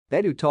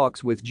Edu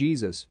talks with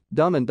Jesus,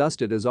 done and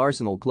dusted as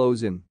Arsenal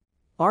close in.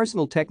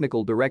 Arsenal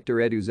technical director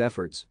Edu's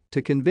efforts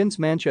to convince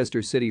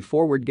Manchester City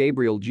forward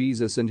Gabriel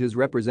Jesus and his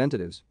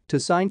representatives to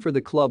sign for the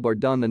club are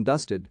done and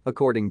dusted,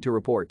 according to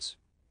reports.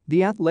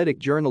 The Athletic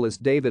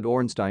journalist David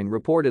Ornstein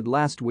reported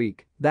last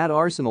week that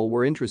Arsenal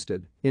were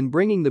interested in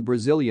bringing the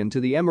Brazilian to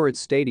the Emirates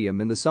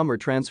Stadium in the summer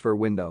transfer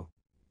window.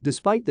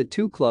 Despite the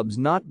two clubs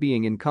not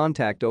being in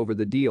contact over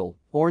the deal,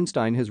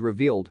 Ornstein has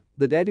revealed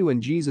that Edu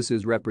and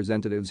Jesus'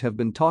 representatives have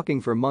been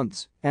talking for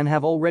months and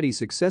have already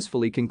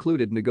successfully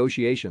concluded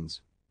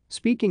negotiations.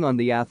 Speaking on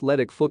the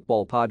Athletic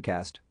Football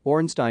podcast,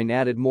 Ornstein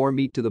added more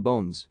meat to the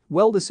bones.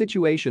 Well, the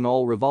situation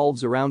all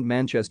revolves around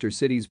Manchester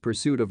City's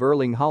pursuit of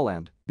Erling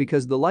Haaland,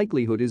 because the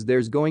likelihood is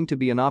there's going to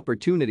be an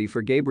opportunity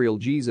for Gabriel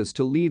Jesus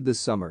to leave this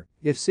summer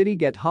if City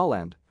get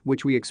Haaland,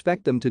 which we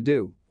expect them to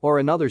do, or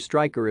another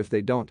striker if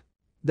they don't.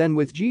 Then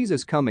with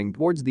Jesus coming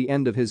towards the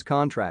end of his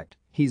contract,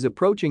 he's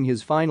approaching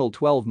his final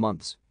 12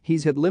 months,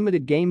 he's had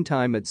limited game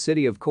time at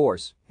City of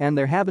course, and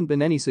there haven't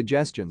been any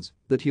suggestions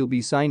that he'll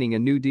be signing a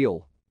new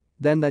deal.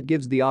 Then that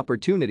gives the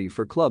opportunity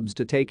for clubs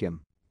to take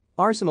him.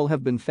 Arsenal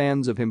have been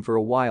fans of him for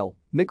a while.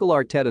 Mikel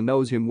Arteta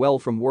knows him well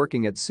from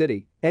working at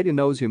City. Edu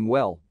knows him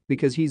well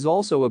because he's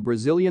also a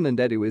Brazilian, and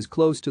Edu is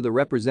close to the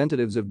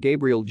representatives of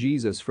Gabriel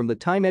Jesus from the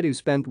time Edu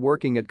spent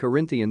working at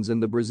Corinthians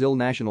and the Brazil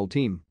national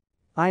team.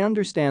 I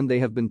understand they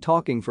have been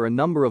talking for a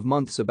number of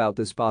months about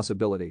this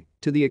possibility,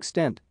 to the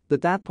extent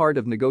that that part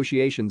of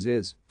negotiations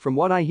is, from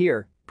what I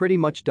hear, pretty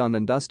much done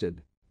and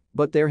dusted.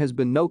 But there has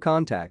been no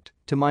contact,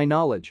 to my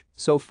knowledge,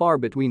 so far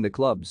between the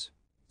clubs.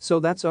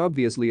 So that's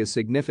obviously a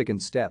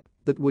significant step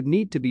that would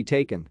need to be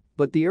taken,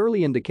 but the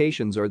early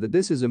indications are that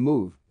this is a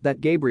move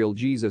that Gabriel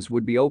Jesus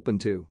would be open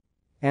to.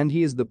 And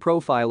he is the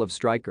profile of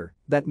striker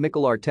that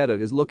Mikel Arteta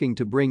is looking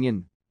to bring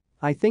in.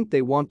 I think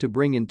they want to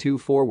bring in two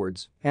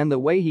forwards, and the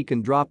way he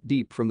can drop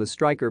deep from the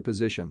striker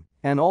position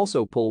and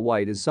also pull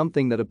wide is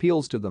something that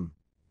appeals to them.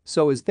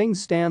 So as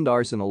things stand,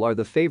 Arsenal are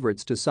the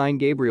favourites to sign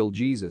Gabriel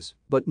Jesus,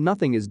 but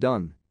nothing is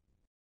done.